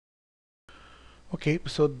Okay,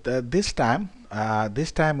 so this time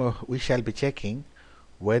we shall be checking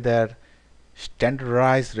whether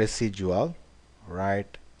standardized residual,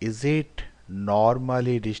 right, is it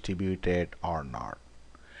normally distributed or not.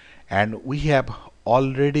 And we have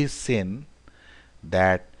already seen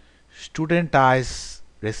that studentized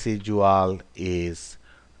residual is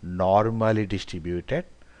normally distributed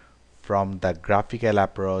from the graphical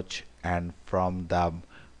approach and from the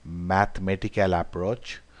mathematical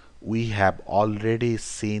approach. We have already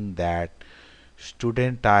seen that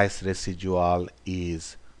studentized residual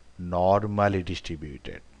is normally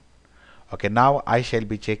distributed. Okay, now I shall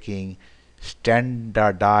be checking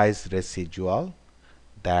standardized residual,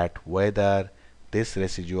 that whether this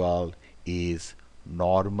residual is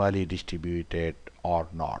normally distributed or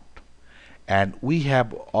not. And we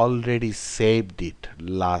have already saved it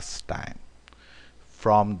last time.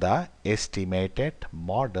 From the estimated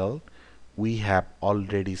model, we have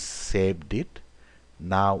already saved it.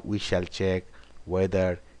 Now we shall check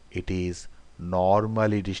whether it is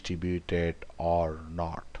normally distributed or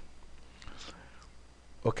not.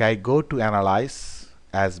 Okay, I go to analyze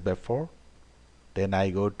as before, then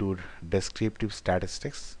I go to descriptive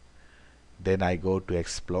statistics, then I go to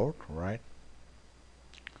explore, right?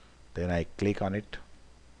 Then I click on it.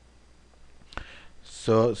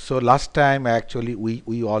 So last time actually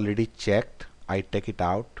we already checked. I take it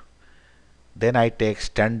out, then I take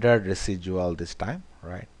standard residual this time,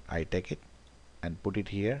 right? I take it and put it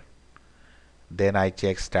here, then I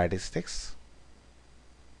check statistics.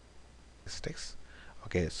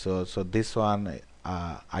 Okay, so this one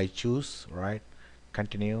I choose, right?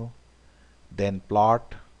 Continue, then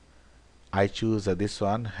plot. I choose this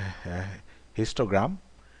one histogram,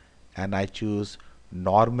 and I choose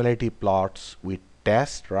normality plots with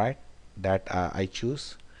test, right? That I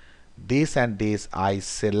choose this, and this I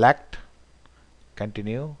select,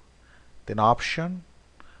 continue, then option.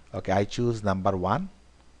 Okay, I choose number 1,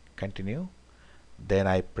 continue, then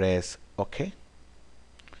I press OK.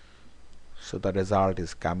 So the result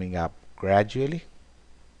is coming up gradually.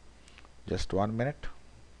 Just 1 minute.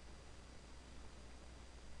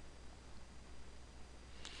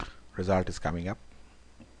 Result is coming up.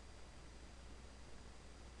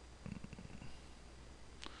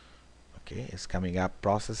 Okay, it's coming up,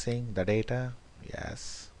 processing the data.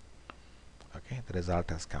 Yes. Okay, the result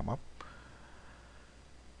has come up.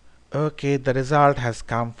 Okay, the result has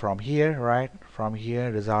come from here, right? From here,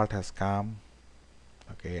 result has come.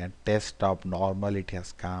 Okay, and test of normality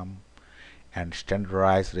has come, and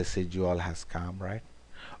standardized residual has come, right?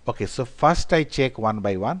 Okay, so first I check one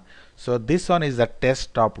by one. So this one is the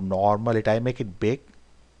test of normality. I make it big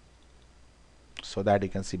so that you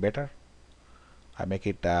can see better. I make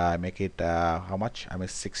it how much? I make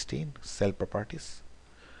 16 cell properties.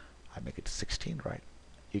 I make it 16, right?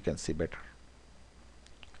 You can see better.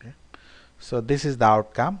 Okay, so this is the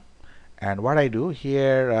outcome. And what I do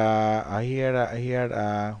here,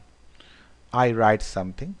 I write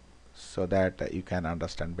something so that you can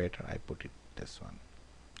understand better. I put it this one.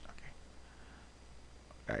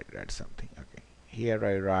 Okay, write something. Okay, here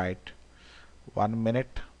I write 1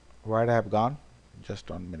 minute. Where I have gone?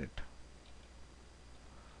 Just 1 minute.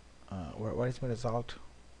 What is my result?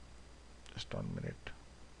 Just 1 minute.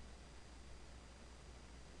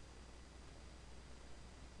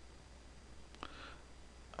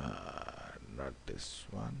 Not this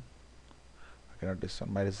one. Okay, not this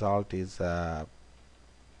one. My result is up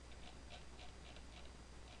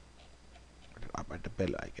at the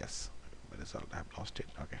bell, I guess. My result, I have lost it.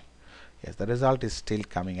 Okay. Yes, the result is still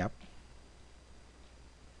coming up.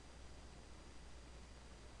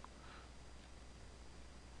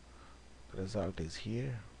 The result is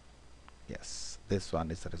here. Yes, this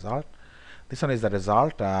one is the result. This one is the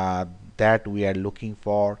result that we are looking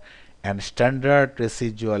for, and standard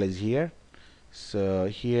residual is here. So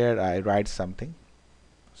here I write something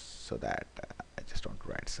so that I just want to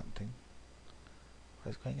write something.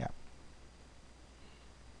 What is going up?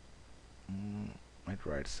 I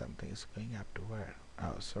write something is going up to where?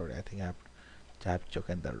 Oh, sorry, I think I've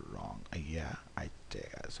chosen the wrong. Yeah,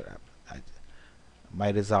 sorry.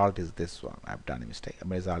 My result is this one. I've done a mistake.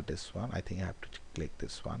 My result is this one. I think I have to click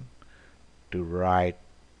this one to write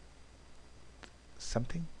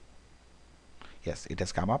something. Yes, it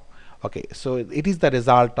has come up. Okay, so it is the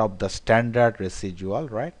result of the standard residual,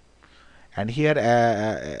 right? And here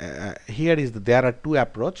there are two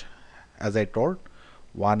approach, as I told.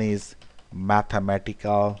 One is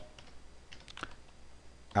mathematical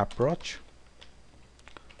approach,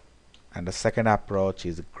 and the second approach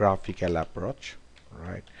is graphical approach,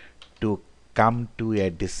 right? To come to a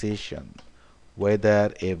decision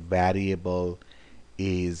whether a variable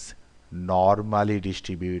is normally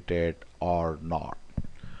distributed or not.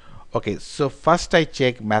 Okay, so first I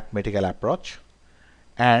check mathematical approach,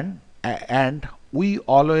 and we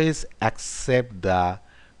always accept the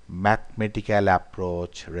mathematical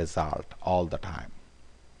approach result all the time,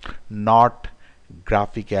 not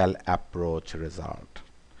graphical approach result,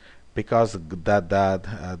 because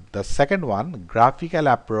the second one, graphical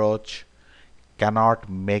approach, cannot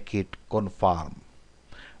make it conform,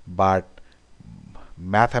 but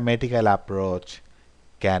mathematical approach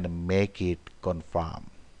can make it conform.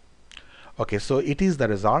 Okay, so it is the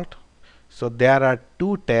result. So there are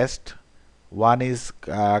two tests. One is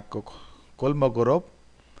Kolmogorov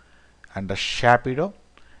and the Shapiro,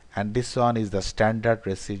 and this one is the standard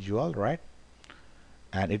residual, right?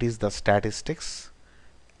 And it is the statistics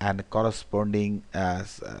and corresponding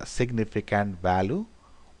significant value,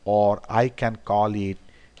 or I can call it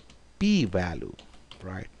p value,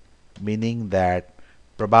 right? Meaning that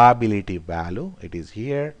probability value, it is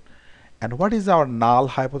here. And what is our null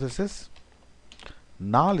hypothesis?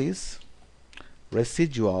 Null is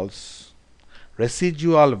residual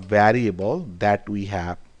variable that we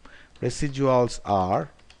have. Residuals are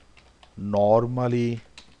normally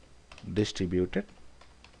distributed,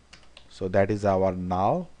 so that is our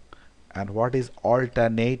null. And what is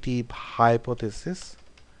alternative hypothesis?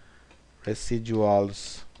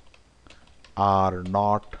 Residuals are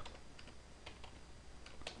not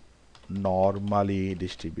normally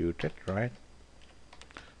distributed, right?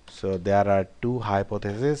 So there are two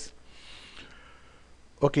hypotheses.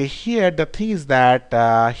 Okay, here the thing is that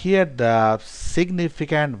here the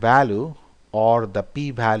significant value or the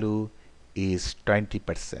p-value is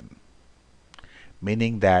 20%,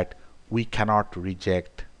 meaning that we cannot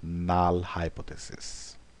reject null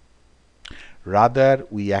hypothesis. Rather,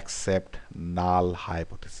 we accept null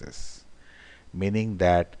hypothesis, meaning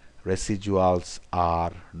that residuals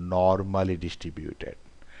are normally distributed,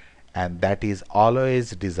 and that is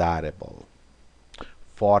always desirable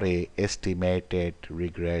for a estimated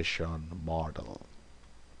regression model.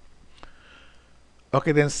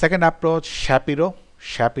 Okay, then second approach, Shapiro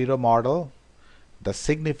model. The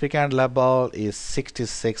significant level is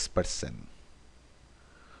 66%,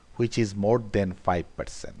 which is more than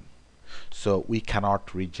 5%. So we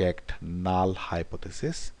cannot reject null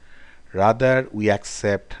hypothesis. Rather, we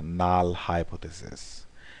accept null hypothesis,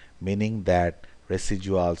 meaning that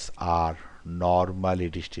residuals are normally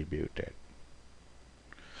distributed.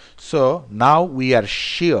 So now we are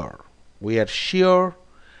sure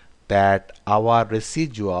that our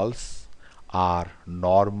residuals are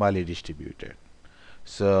normally distributed.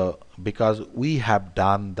 So because we have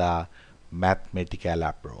done the mathematical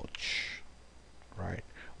approach, right?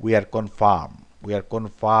 We are confirmed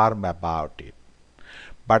about it.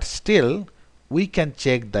 But still we can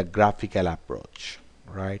check the graphical approach,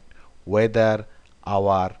 right? Whether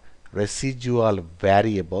our residual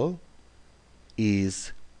variable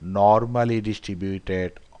is normally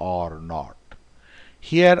distributed or not.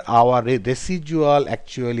 Here our residual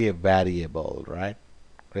actually a variable, right?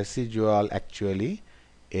 Residual actually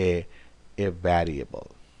a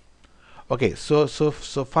variable. Okay, so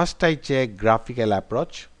first I check graphical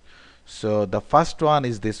approach. So the first one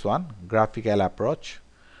is this one, graphical approach.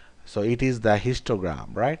 So it is the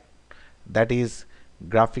histogram, right? That is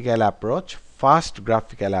graphical approach, first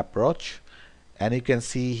graphical approach. And you can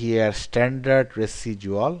see here standard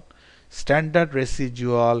residual. Standard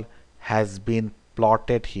residual has been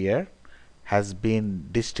plotted here, has been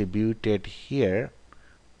distributed here,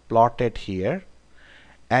 plotted here,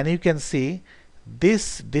 and you can see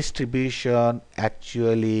this distribution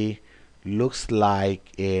actually looks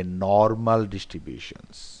like a normal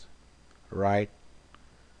distributions, right?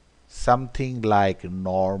 Something like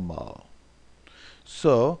normal.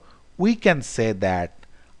 So we can say that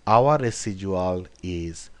our residual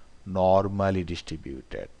is normally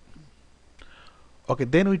distributed. Okay,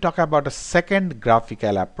 then we talk about a second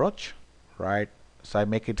graphical approach, right? So I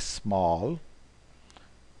make it small.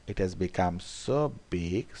 It has become so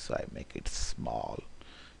big, so I make it small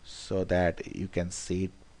so that you can see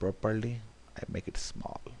it properly. I make it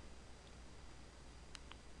small.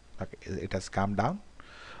 Okay, it has come down.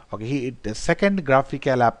 Okay, here the second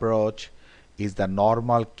graphical approach is the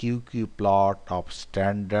normal QQ plot of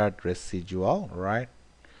standard residual, right?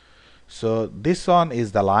 So this one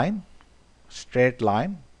is the line, straight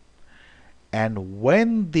line, and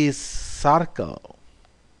when this circle,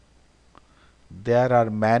 there are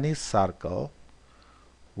many circles,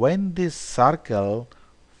 when this circle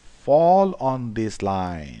fall on this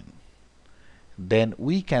line, then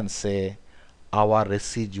we can say our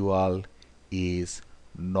residual is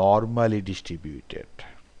normally distributed.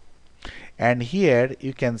 And here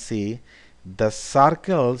you can see the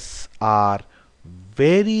circles are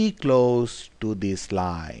very close to this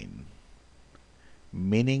line,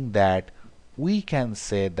 meaning that we can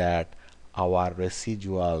say that our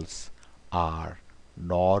residuals are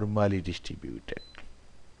normally distributed.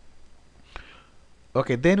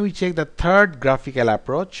 Okay, then we check the third graphical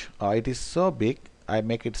approach. It is so big, I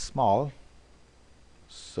make it small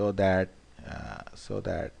so that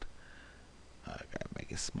okay,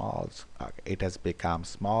 make it small. Okay, it has become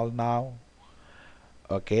small now.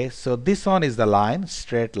 Okay, so this one is the line,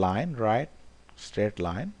 straight line, right? Straight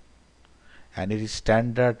line, and it is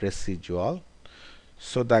standard residual.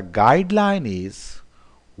 So the guideline is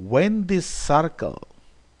when this circle,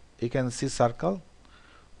 you can see circle,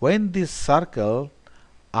 when this circle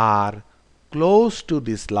are close to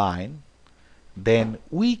this line, then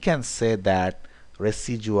we can say that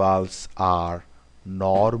residuals are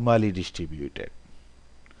normally distributed.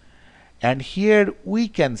 And here we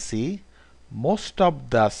can see most of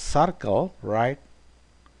the circle, right?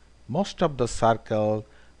 Most of the circle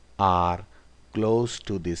are close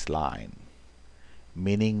to this line,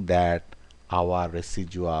 meaning that our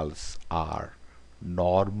residuals are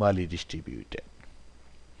normally distributed.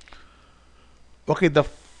 Okay, the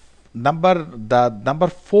number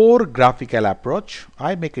 4 graphical approach,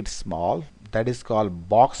 I make it small, that is called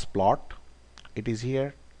box plot. It is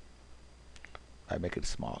here, I make it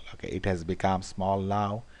small. Okay, it has become small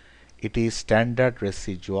now. It is standard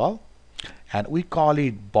residual and we call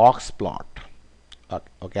it box plot.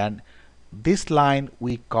 Okay, and this line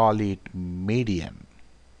we call it median.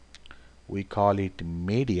 We call it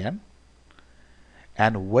median,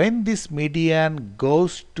 and when this median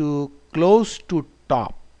goes to close to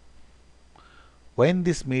top, when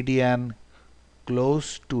this median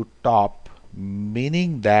close to top,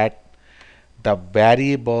 meaning that the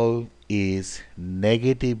variable is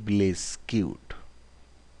negatively skewed.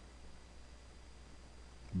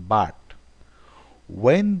 But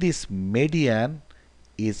when this median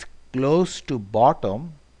is close to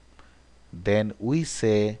bottom, then we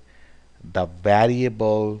say the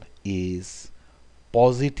variable is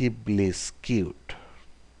positively skewed.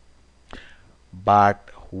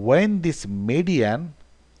 But when this median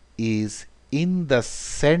is in the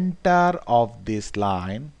center of this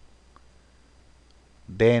line,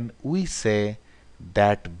 then we say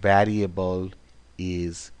that variable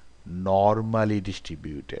is normally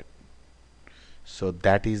distributed. So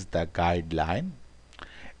that is the guideline.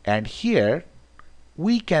 And here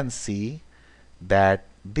we can see that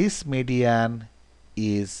this median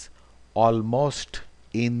is almost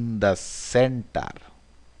in the center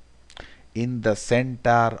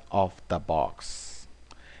of the box,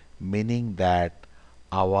 meaning that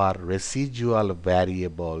our residual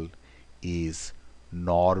variable is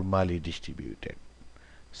normally distributed.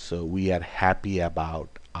 So we are happy about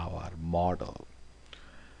our model.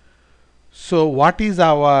 So what is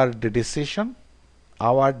our decision?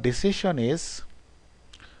 Our decision is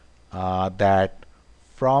that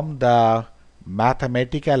from the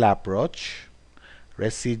mathematical approach,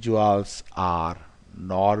 residuals are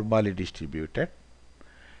normally distributed,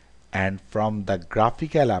 and from the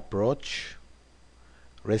graphical approach,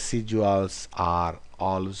 residuals are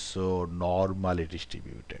also normally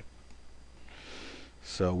distributed.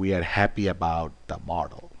 So we are happy about the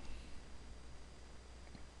model.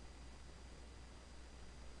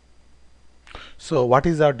 So what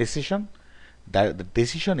is our decision? The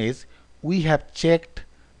decision is we have checked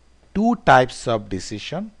two types of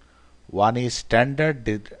decision. One is standard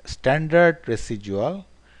residual,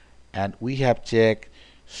 and we have checked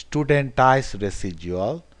studentized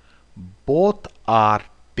residual. Both are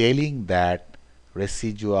telling that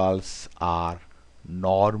residuals are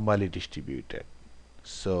normally distributed.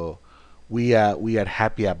 So we are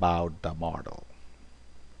happy about the model.